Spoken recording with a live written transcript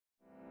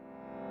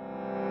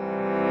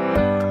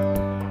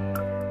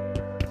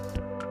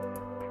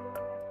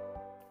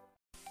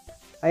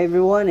Hi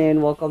everyone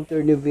and welcome to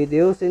our new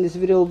video. So in this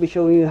video, we'll be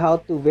showing you how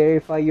to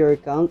verify your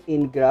account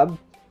in Grab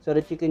so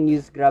that you can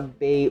use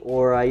GrabPay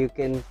or you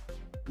can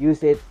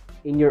use it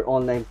in your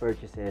online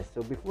purchases.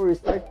 So before we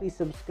start, please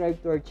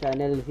subscribe to our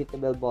channel and hit the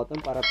bell button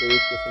para update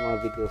kayo sa mga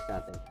videos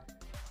natin.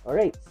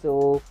 Alright,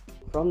 so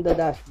from the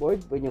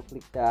dashboard, when you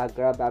click the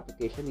Grab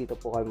application, dito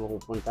po kayo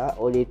mapupunta.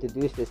 All you need to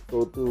do is just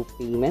go to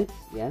payments.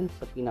 Yan,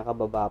 sa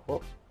pinakababa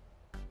po.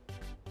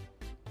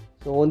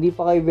 So, kung hindi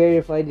pa kayo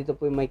verified, dito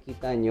po yung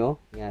makikita nyo.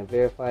 Yan,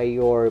 verify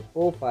your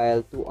profile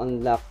to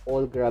unlock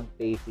all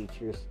GrabPay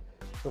features.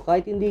 So,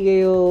 kahit hindi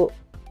kayo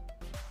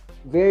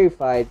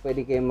verified,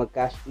 pwede kayo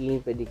mag-cash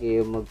in, pwede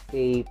kayo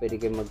mag-pay, pwede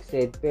kayo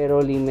mag-send,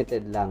 pero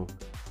limited lang.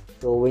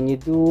 So, when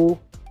you do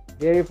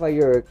verify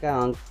your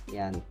account,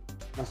 yan,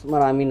 mas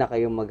marami na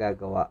kayong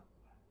magagawa.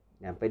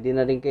 Yan, pwede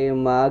na rin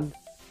kayong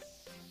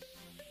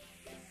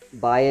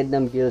bayad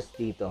ng bills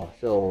dito.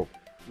 So,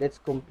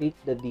 let's complete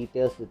the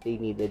details that they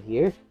needed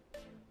here.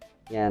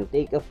 Yan,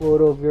 take a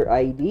photo of your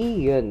ID.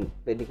 Yun,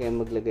 pwede kayong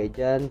maglagay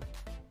dyan.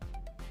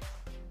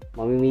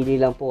 Mamimili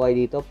lang po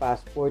kayo dito.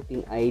 Passport,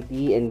 in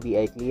ID,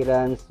 NBI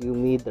clearance,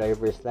 UMI,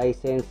 driver's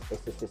license,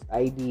 SSS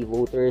ID,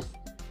 voters,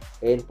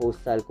 and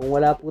postal. Kung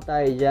wala po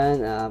tayo dyan,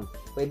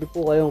 pwede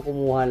po kayong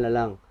kumuha na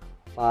lang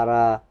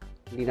para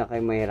hindi na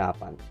kayo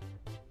mahirapan.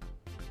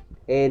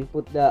 And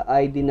put the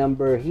ID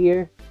number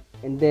here.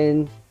 And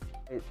then,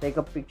 take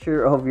a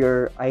picture of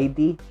your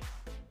ID.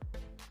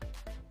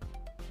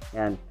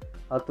 Yan.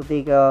 How to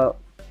take a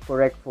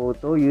correct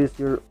photo. Use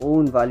your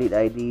own valid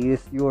ID.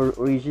 Use your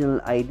original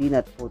ID,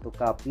 not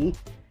photocopy.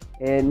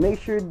 And make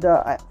sure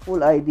the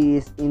full ID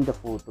is in the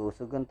photo.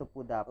 So, ganito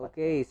po dapat.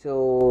 Okay, so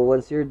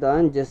once you're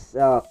done, just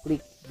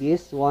click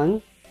this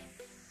one.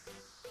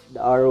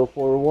 The arrow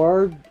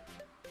forward.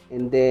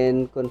 And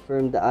then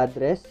confirm the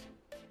address.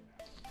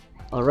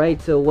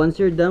 Alright, so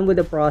once you're done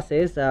with the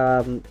process,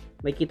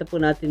 makita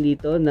po natin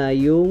dito na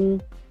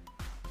yung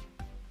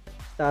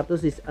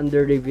status is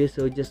under review,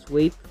 so just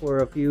wait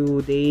for a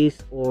few days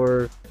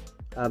or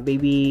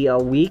maybe a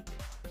week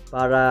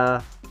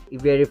para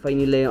i-verify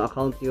nila yung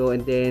account nyo,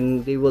 and then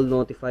they will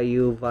notify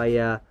you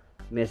via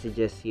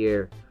messages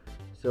here.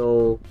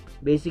 So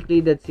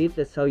basically that's it.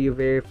 That's how you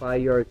verify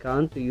your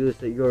account to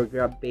use your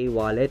GrabPay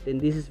wallet,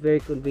 and this is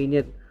very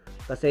convenient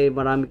kasi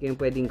marami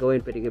kayong pwedeng gawin.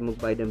 Pwede kayong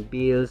magbayad ng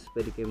bills,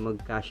 pwede kayong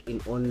mag-cash in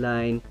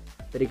online,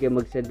 pwede kayong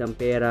mag-send ng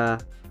pera,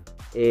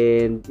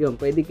 and yun,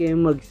 pwede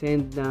kayong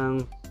mag-send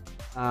ng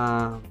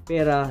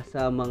pera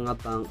sa mga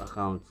bank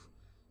accounts.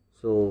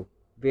 So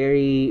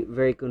very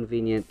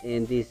convenient,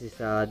 and this is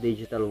a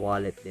digital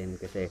wallet din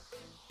kasi.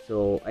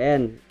 So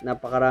ayan,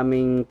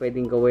 napakaraming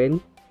pwedeng gawin,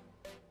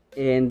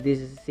 and this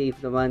is safe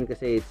naman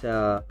kasi it's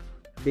a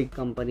big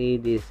company,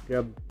 this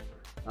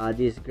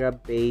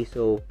GrabPay.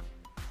 So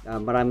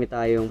marami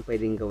tayong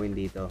pwedeng gawin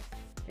dito,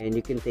 and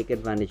you can take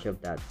advantage of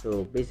that.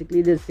 So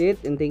basically that's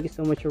it, and thank you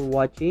so much for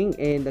watching.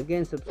 And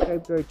again,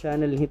 subscribe to our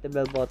channel and hit the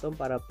bell button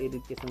para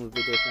updated kayo sa mga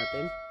videos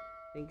natin.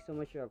 Thank you so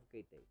much. You have a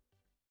great day.